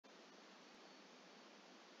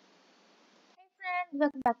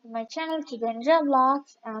welcome back to my channel. Today in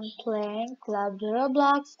Roblox, I'm playing Club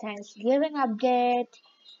Roblox Thanksgiving update,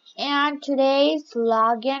 and today's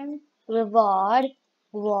login reward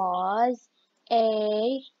was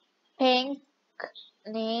a pink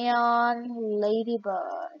neon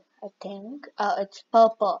ladybird. I think. It's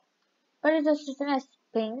purple, but it is written as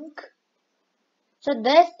pink. So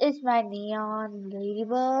this is my neon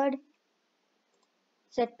ladybird.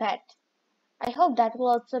 Sit pet. I hope that will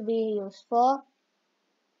also be useful.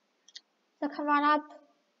 So come on up.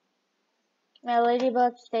 My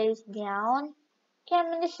ladybird stays down. Okay,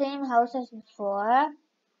 I'm in the same house as before.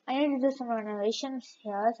 I need to do some renovations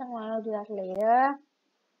here, so I'm gonna do that later.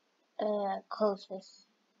 Close this.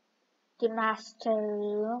 The master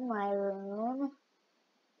room, my room.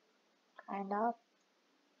 Kind of.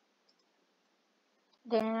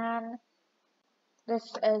 Then, this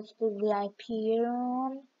is the VIP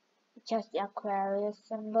room, which has the Aquarius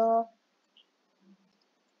symbol.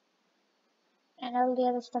 And all the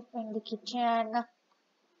other stuff in the kitchen.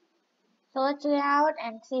 So let's go out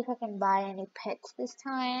and see if I can buy any pets this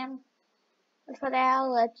time. But for now,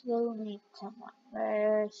 let's go meet someone.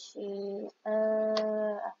 Where is she?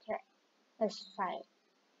 Okay. Let's try.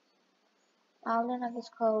 I'll do another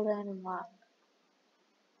golden one.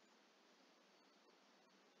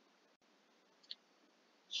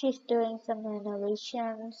 She's doing some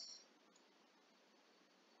renovations.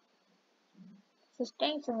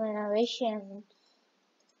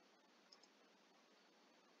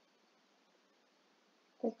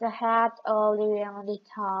 There's a hat all the way on the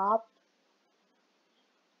top.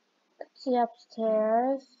 Let's see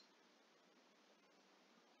upstairs.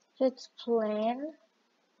 It's plain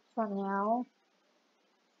for now.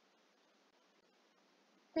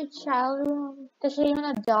 The child room. There's even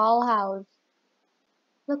a dollhouse.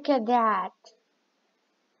 Look at that.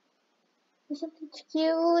 Isn't it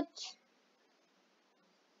cute?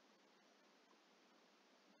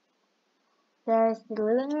 There's the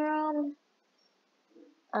living room.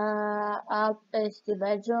 Up is the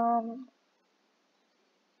bedroom.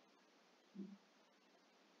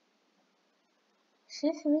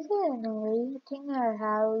 She's really renovating her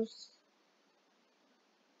house.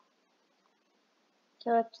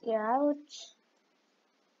 So let's get out.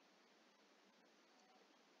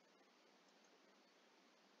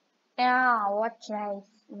 Now, what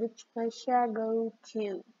choice? Which place should I go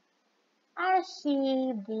to? I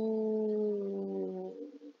see the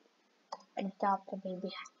adopt a baby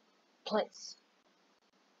place.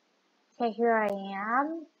 Okay, here I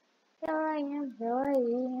am.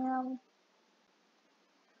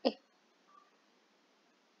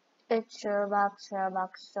 It's Roblox.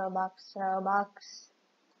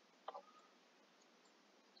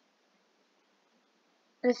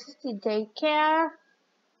 This is the daycare.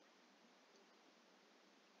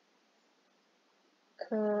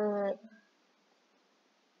 Good.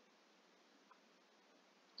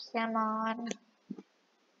 Come on.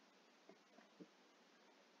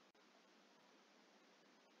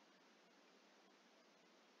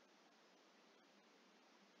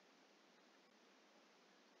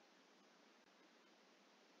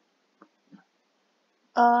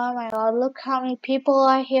 Oh my god, look how many people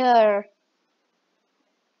are here.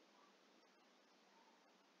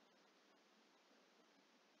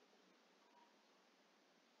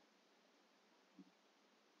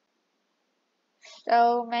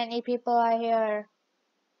 So many people are here.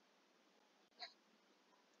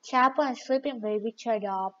 Chapel and sleeping baby to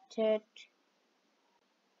adopted.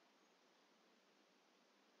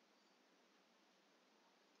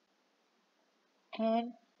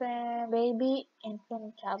 Infant baby,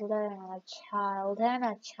 infant, toddler, and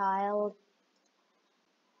a child.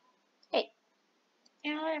 Hey,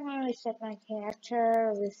 now I'm gonna reset my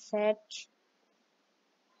character, reset.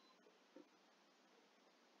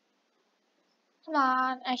 Come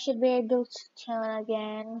on, I should be able to turn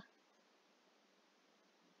again.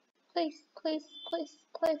 Please.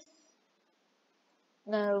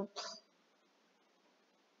 Nope.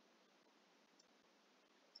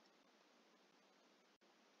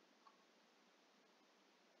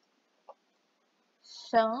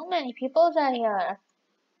 So many people are here.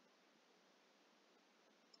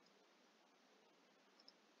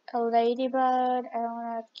 A ladybird, I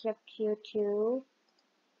wanna keep you too.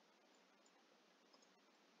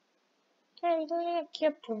 Okay, we only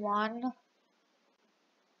kept one.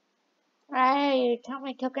 Right, how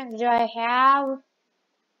many tokens do I have?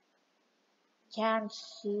 Can't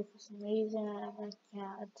see for some reason.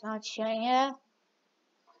 Yeah, it's not showing it.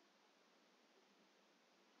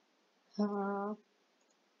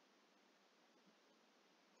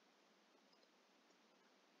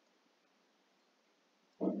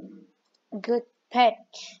 Good Pet.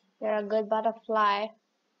 You're a good butterfly.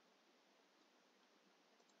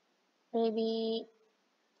 Baby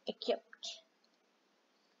equipped.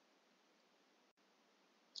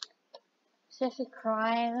 Sissy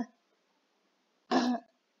crying.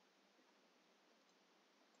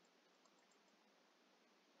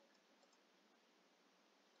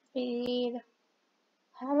 Feed.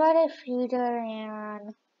 How about a feeder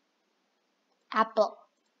and apple?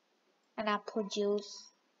 An apple juice.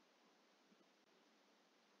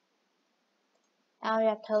 Now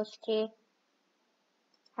you're toasty.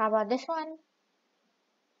 How about this one?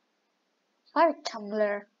 Got a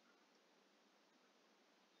tumbler.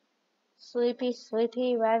 Sleepy,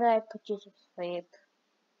 sleepy, where do I put you to sleep?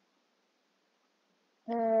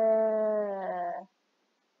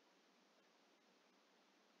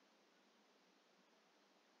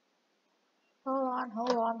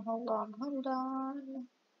 Hold on.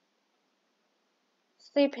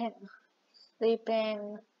 Sleeping,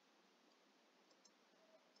 sleeping.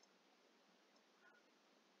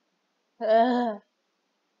 Ugh.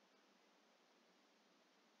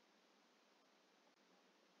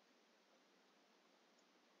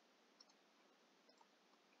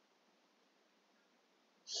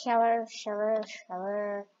 Shower, shower,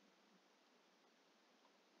 shower.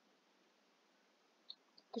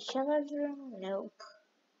 The shower room? Nope.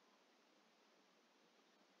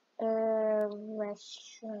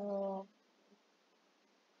 Restroom.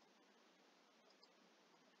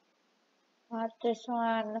 Not this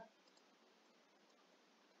one.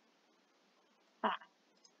 Ah.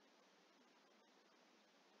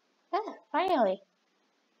 Ah, finally.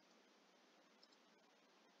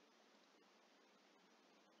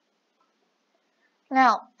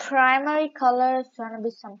 Now, primary color is gonna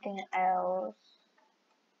be something else.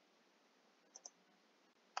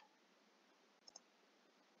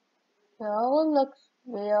 Yellow looks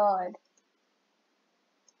weird.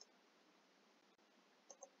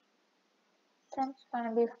 It's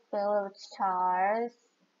gonna be filled with stars.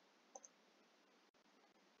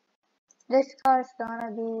 This car is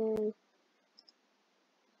gonna be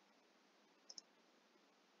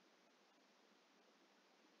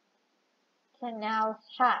now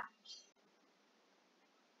hat.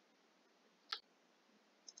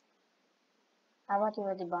 How about you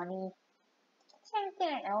with the bunny? Same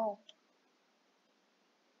thing I know.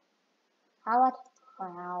 How about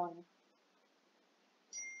crown?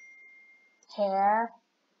 Hair.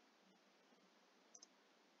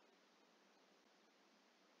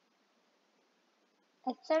 I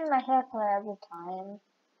send my hair color every time.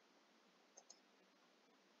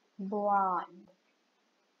 Blonde.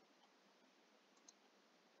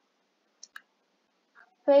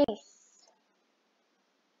 Face.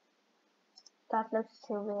 That looks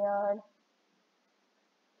too weird.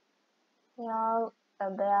 How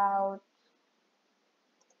about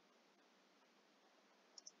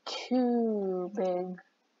too big?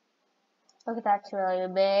 Look, that's really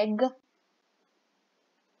big.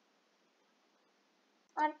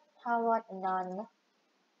 And how about none?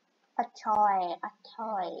 A toy, a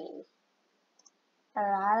toy. A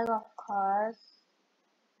rag, of course.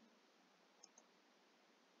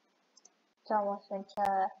 It's almost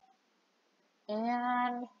winter.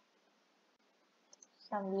 And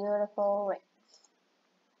some beautiful rings.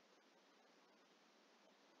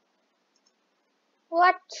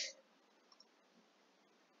 What?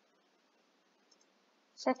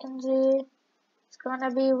 Secondary, it's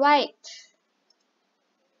gonna be white.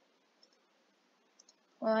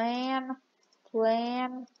 Plain,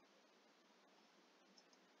 plain.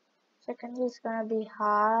 Secondary is gonna be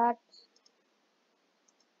heart,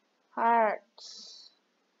 hearts.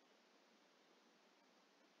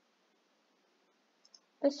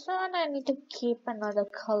 This one I need to keep another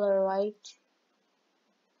color, right?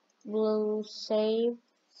 Blue, save,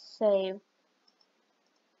 save.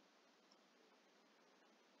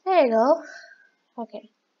 There you go.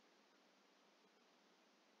 Okay.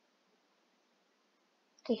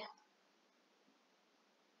 Okay.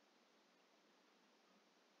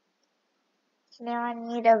 So now I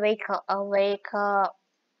need a wake up,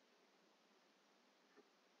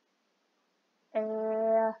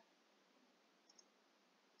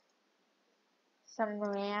 some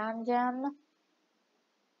random.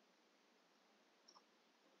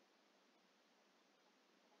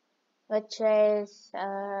 Which is,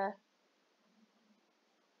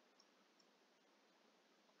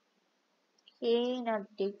 key,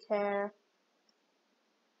 not detail.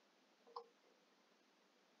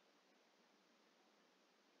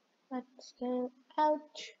 Let's go out.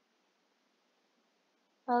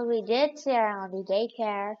 Well, we did see around the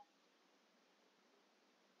daycare.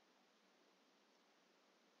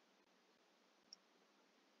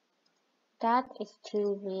 That is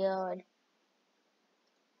too weird.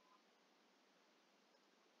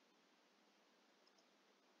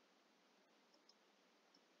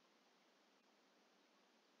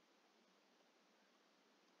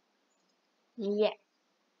 Yeah,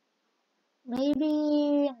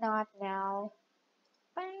 maybe not now.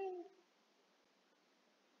 Fine.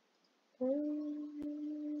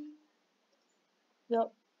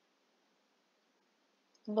 Yup.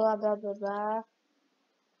 Blah blah blah blah.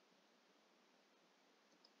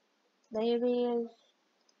 Baby's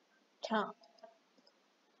tongue.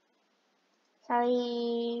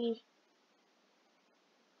 Sorry.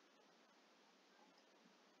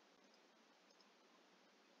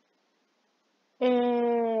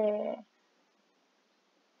 Uh,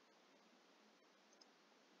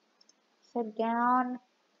 Sit down.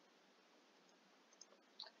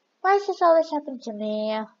 Why does this always happen to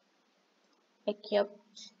me? Like, yup.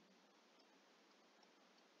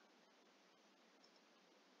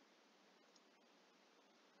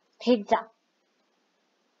 Pizza.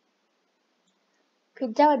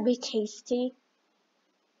 Pizza would be tasty.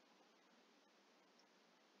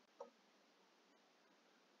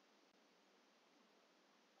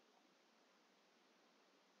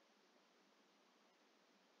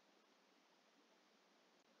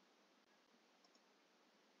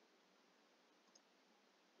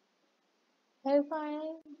 Very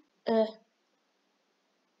fine. Thought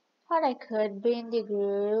I could be in the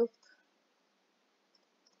group.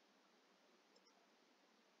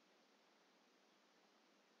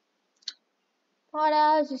 What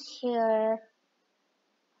else is here?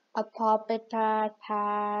 A puppet pad,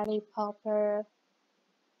 patty popper.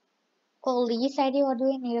 Police ID? What do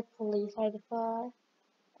we need a police ID for?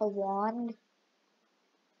 A wand?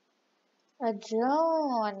 A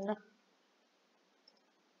drone?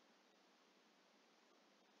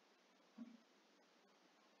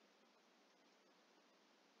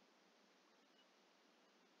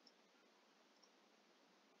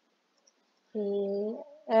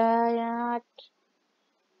 Yeah,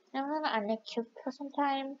 I'm gonna unequipped for some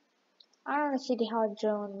time. I don't wanna see how a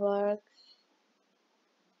drone works.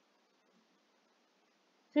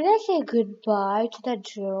 Did I say goodbye to the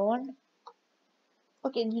drone?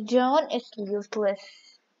 Okay, the drone is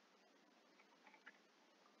useless.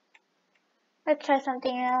 Let's try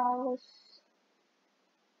something else.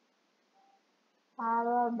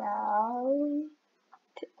 How about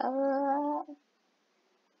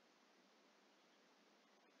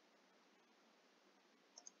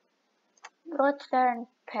what's there?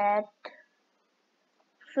 Pet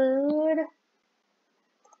food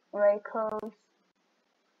vehicles.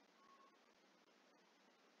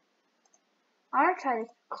 I wanna try these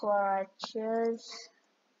clutches.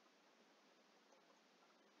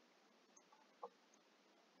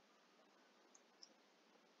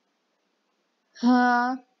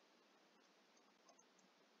 Huh?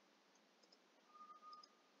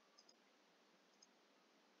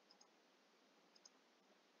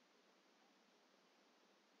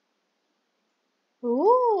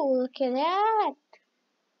 Ooh, look at that.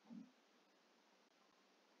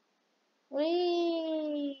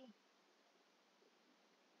 Whee!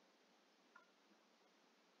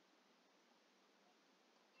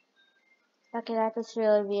 Okay, that was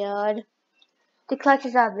really weird. The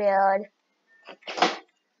clutches are weird.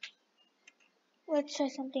 Let's try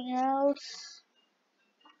something else.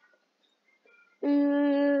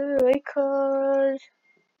 Because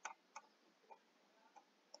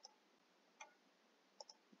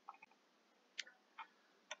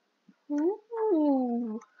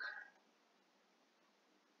ooh,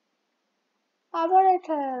 how about I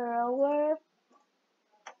try a rover?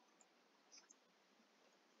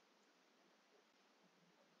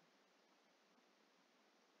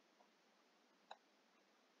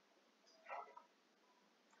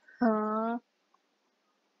 Huh?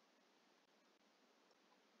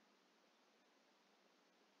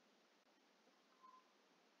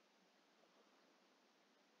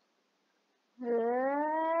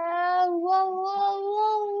 Whoa, whoa,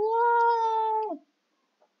 whoa,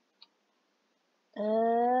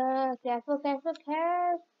 whoa! Careful, careful,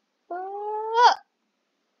 careful!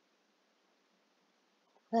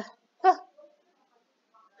 Uh, uh,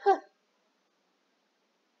 uh.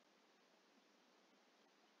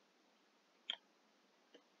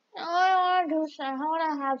 I wanna do some, I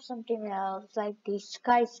wanna have something else, like the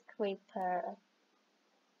skyscraper.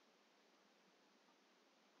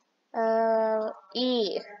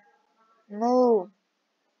 E. Move.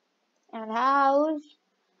 And house.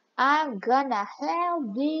 I'm gonna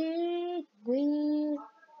help this.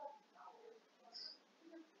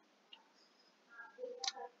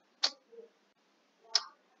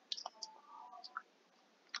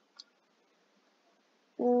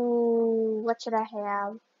 what should I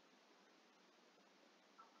have?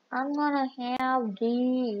 I'm gonna have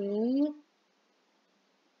the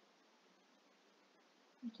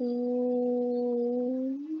the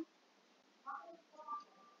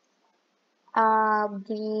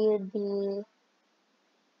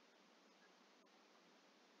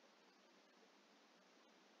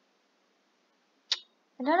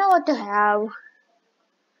I don't know what to have.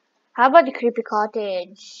 How about the creepy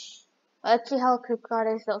cottage? Let's see how creepy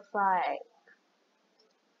cottage looks like.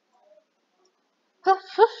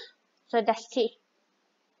 So dusty.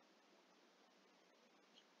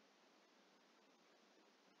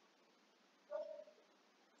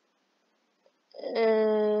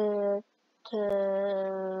 Uh,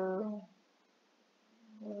 to,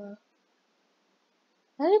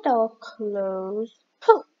 Why it all closed?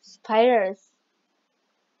 Spiders.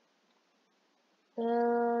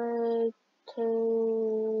 To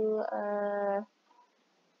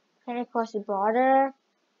Can I cross the border?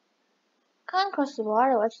 Can't cross the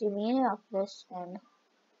border. What's the meaning of this then?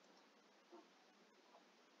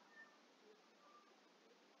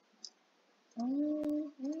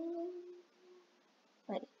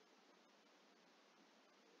 Wait.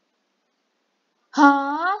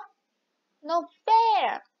 Huh? No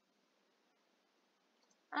fair.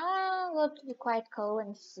 I'll go to the quiet cove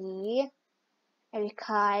and see. Maybe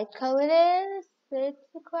quiet cove it is. It's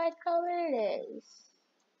the quiet cove it is.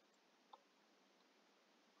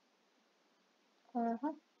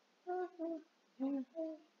 Uh-huh.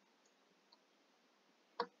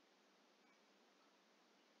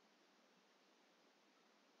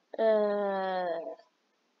 Uh,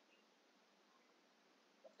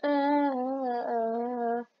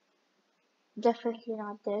 Definitely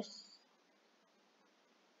not this.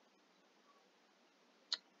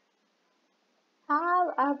 How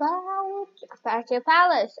about a Fairy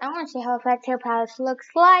Palace? I want to see how a Fairy Palace looks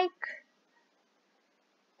like.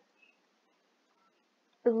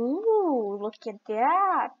 Ooh, look at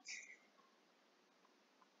that.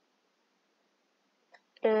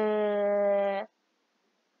 Uh,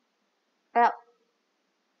 oh,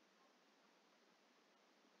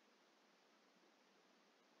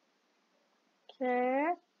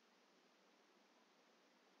 okay.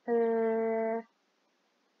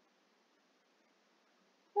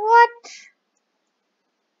 What?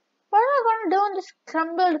 What am I gonna do in this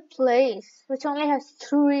crumbled place, which only has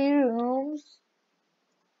 3 rooms?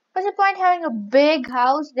 What's the point having a big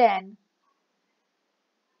house then?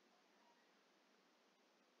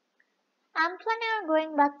 I'm planning on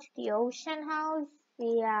going back to the ocean house.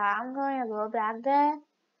 Yeah, I'm going to go back there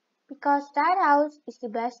because that house is the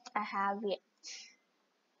best I have yet.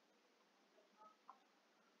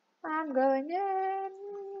 I'm going in.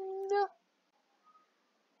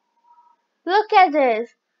 Look at this.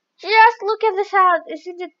 Just look at this house.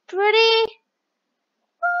 Isn't it pretty?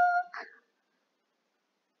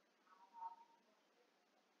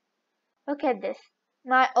 Look at this.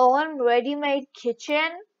 My own ready-made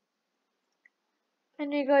kitchen.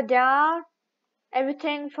 And you go down.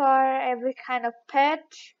 Everything for every kind of pet.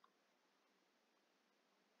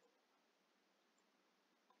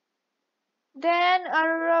 Then a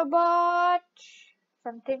robot.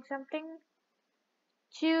 Something, something.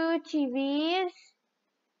 2 TVs.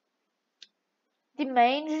 The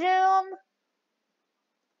main room.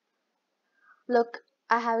 Look,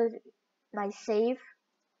 I have my safe.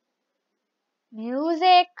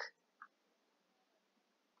 Music.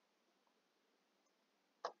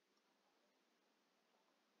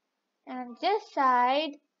 And this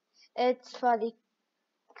side, it's for the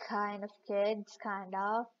kind of kids, kind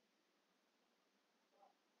of.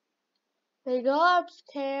 We go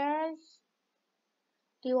upstairs.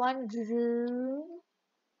 The one room.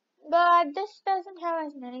 But this doesn't have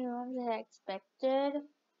as many rooms as I expected.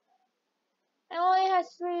 It only has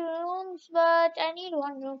 3 rooms, but I need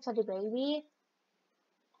 1 room for the baby.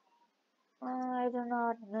 I do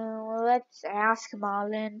not know. Let's ask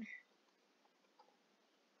Marlon.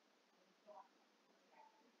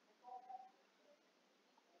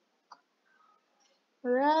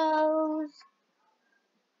 Rose.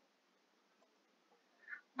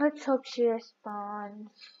 Let's hope she responds.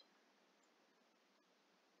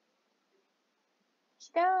 She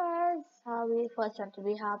does. I'll be the first one to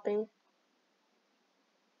be happy.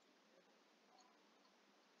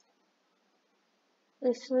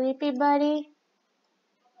 You sleepy, buddy?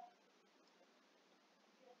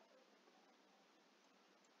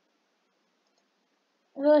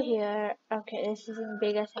 Go here. Okay, this isn't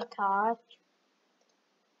big as I thought.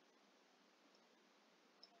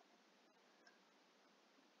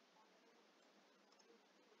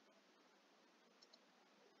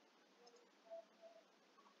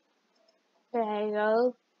 There you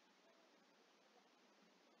go.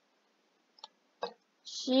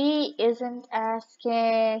 She isn't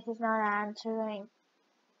asking. She's not answering.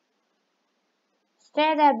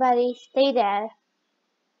 Stay there, buddy. Stay there.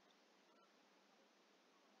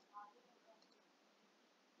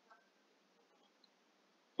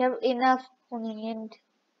 You have enough point.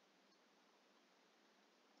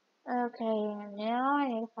 Okay, now I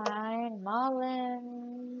need to find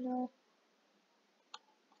Marlin.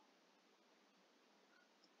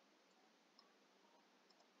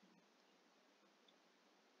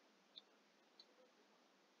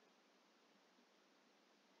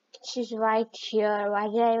 She's right here. Why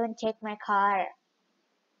did I even take my car?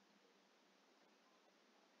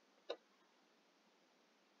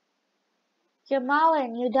 Okay,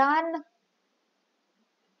 Marlin, you done?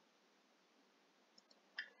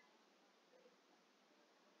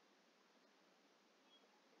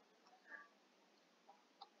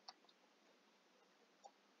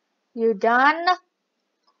 You done?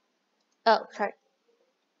 Oh, sorry.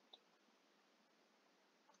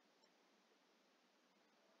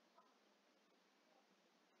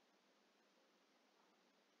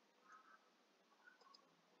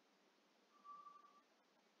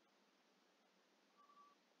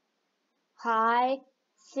 Hi.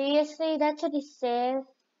 Seriously, that's what he says.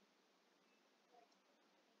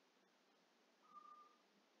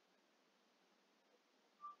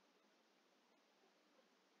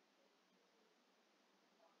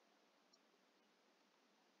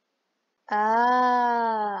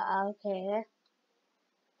 Ah, okay.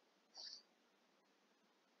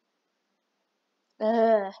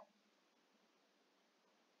 Ugh.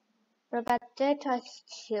 Rebecca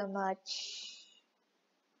touched too much.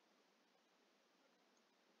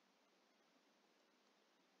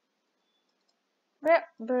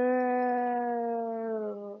 Brr.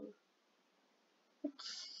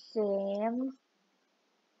 It's same.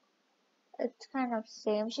 It's kind of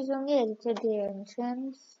same. She's only edited the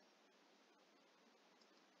entrance.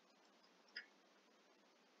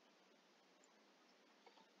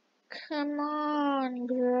 Come on,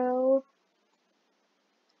 bro.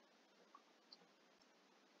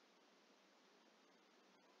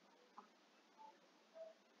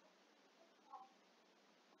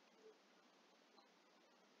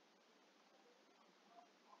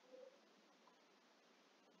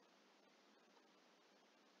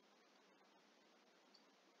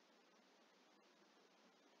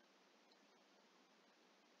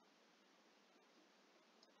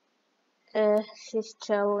 She's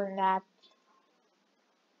trolling that.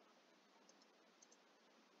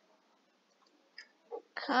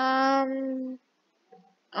 Come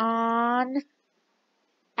on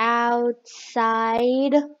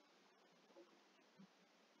outside.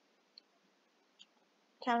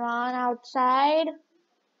 Come on outside.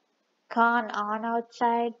 Come on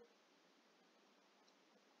outside.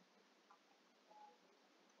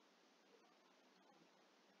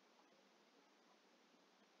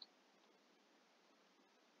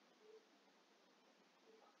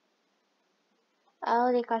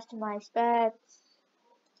 Oh, they customized beds.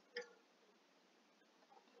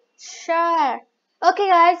 Sure. Okay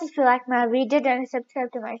guys, if you like my video, then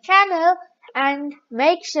subscribe to my channel and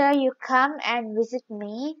make sure you come and visit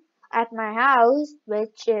me at my house,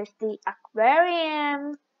 which is the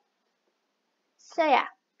aquarium. So yeah,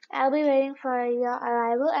 I'll be waiting for your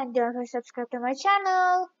arrival and don't forget to subscribe to my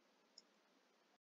channel.